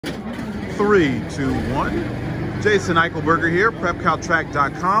3, 2, 1. Jason Eichelberger here,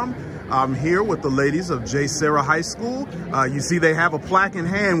 PrepCalTrack.com. I'm here with the ladies of JSerra High School. You see they have a plaque in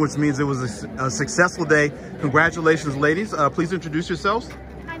hand, which means it was a successful day. Congratulations, ladies. Please introduce yourselves.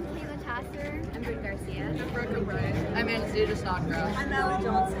 I'm Kayla Tasser. I'm Britt Garcia. I'm Brooke O'Brien. I'm Anastasia Stockrow. I'm Ellen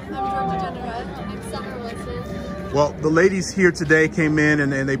Johnson. I'm Georgia Jennerette. I'm Summer Wilson. Well, the ladies here today came in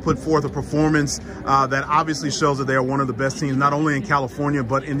and they put forth a performance that obviously shows that they are one of the best teams, not only in California,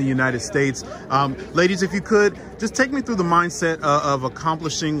 but in the United States. Ladies, if you could, just take me through the mindset of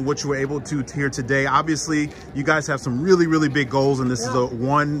accomplishing what you were able to here today. Obviously, you guys have some really, really big goals, and this is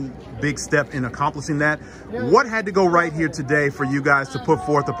one big step in accomplishing that. What had to go right here today for you guys to put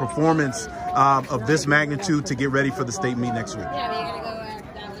forth a performance of this magnitude to get ready for the state meet next week?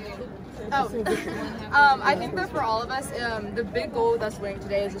 I think that for all of us, the big goal with us winning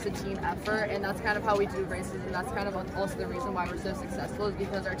today is just a team effort, and that's kind of how we do races, and that's kind of also the reason why we're so successful, is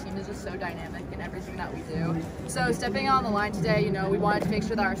because our team is just so dynamic in everything that we do. So stepping on the line today, you know, we wanted to make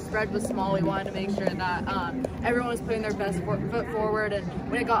sure that our spread was small. We wanted to make sure that everyone was putting their best foot forward, and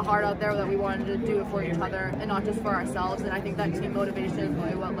when it got hard out there, that we wanted to do it for each other and not just for ourselves, and I think that team motivation is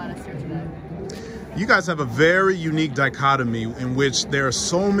really what led us here today. You guys have a very unique dichotomy in which there are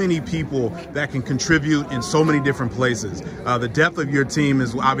so many people that can contribute in so many different places. The depth of your team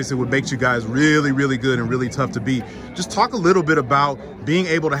is obviously what makes you guys really, really good and really tough to beat. Just talk a little bit about being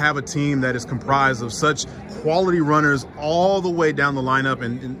able to have a team that is comprised of such quality runners all the way down the lineup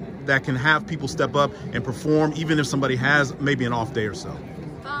and that can have people step up and perform even if somebody has maybe an off day or so.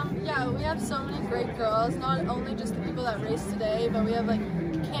 Yeah, we have so many great girls, not only just the people that raced today, but we have like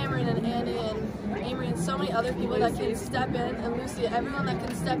Cameron and Annie and Amory and so many other people that can step in, and Lucy, everyone that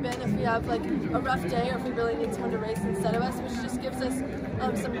can step in if we have like a rough day or if we really need someone to race instead of us, which just gives us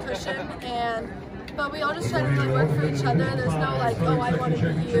some cushion. But we all just try to really work for each other. There's no like, oh, I want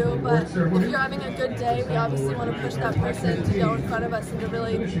to beat you, but if you're having a good day, we obviously want to push that person to go in front of us and to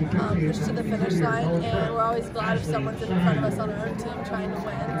really push to the finish line, and we're always glad if someone's in front of us on our own team trying to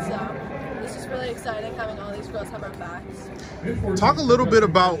win. So it's just really exciting having all these girls have our backs. Talk a little bit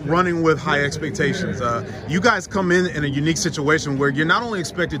about running with high expectations. You guys come in a unique situation where you're not only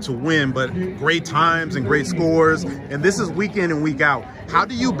expected to win, but great times and great scores, and this is week in and week out. How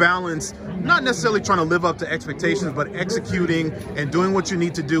do you balance not necessarily trying to live up to expectations, but executing and doing what you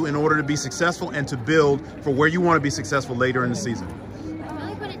need to do in order to be successful and to build for where you want to be successful later in the season? I feel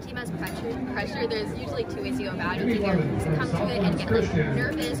like when a team has pressure, there's usually two ways to go about it. You can either come to it and get like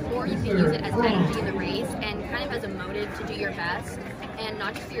nervous, or you can use it as energy in the race and kind of as a motive to do your best, and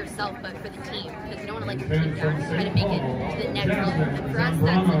not just for yourself, but for the team, because you don't want to let your team down. You try to make it to the next level. And for us,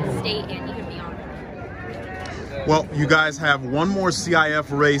 that's in the state and even beyond. Well, you guys have one more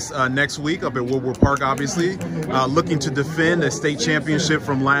CIF race next week up at Woodward Park, obviously, looking to defend a state championship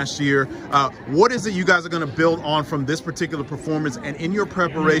from last year. What is it you guys are going to build on from this particular performance and in your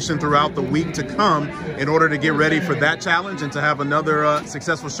preparation throughout the week to come in order to get ready for that challenge and to have another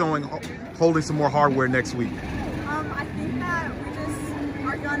successful showing holding some more hardware next week? I think that we just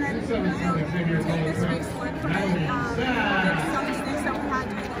are going to take this race one from it. There's some mistakes that we had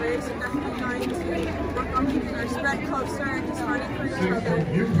to in the race, and definitely trying to work on keeping our spread closer and just running for each other.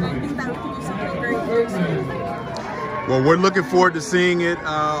 And I think that we can do something great here soon. Well, we're looking forward to seeing it.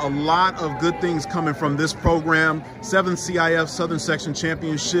 A lot of good things coming from this program. 7th CIF-Southern Section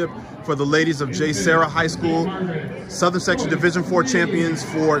Championship for the ladies of JSerra High School. Southern Section Division 4 champions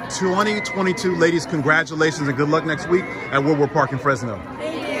for 2022. Ladies, congratulations and good luck next week at Woodward Park in Fresno.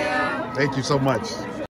 Thank you. Thank you so much.